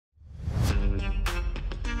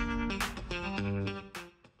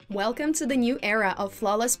Welcome to the new era of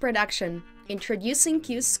flawless production. Introducing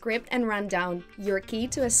Cuez Script and Rundown, your key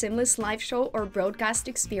to a seamless live show or broadcast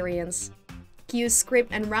experience. Cuez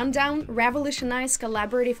Script and Rundown revolutionize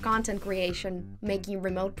collaborative content creation, making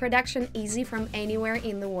remote production easy from anywhere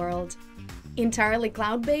in the world. Entirely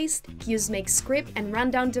cloud-based, Cuez makes script and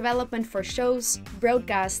rundown development for shows,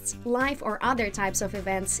 broadcasts, live or other types of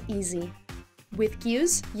events easy. With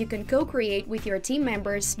Cuez, you can co-create with your team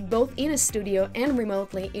members both in a studio and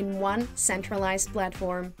remotely in one centralized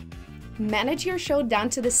platform. Manage your show down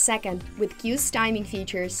to the second with Cuez timing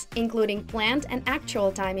features, including planned and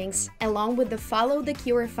actual timings, along with the follow the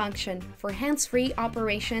cue function for hands-free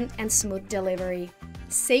operation and smooth delivery.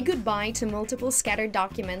 Say goodbye to multiple scattered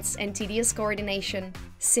documents and tedious coordination.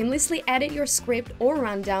 Seamlessly edit your script or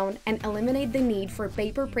rundown and eliminate the need for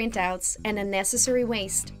paper printouts and unnecessary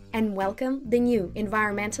waste. And welcome the new,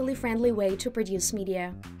 environmentally friendly way to produce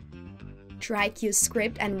media. Try Cuez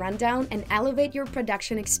Script and Rundown and elevate your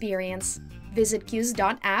production experience. Visit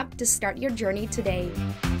cuez.app to start your journey today.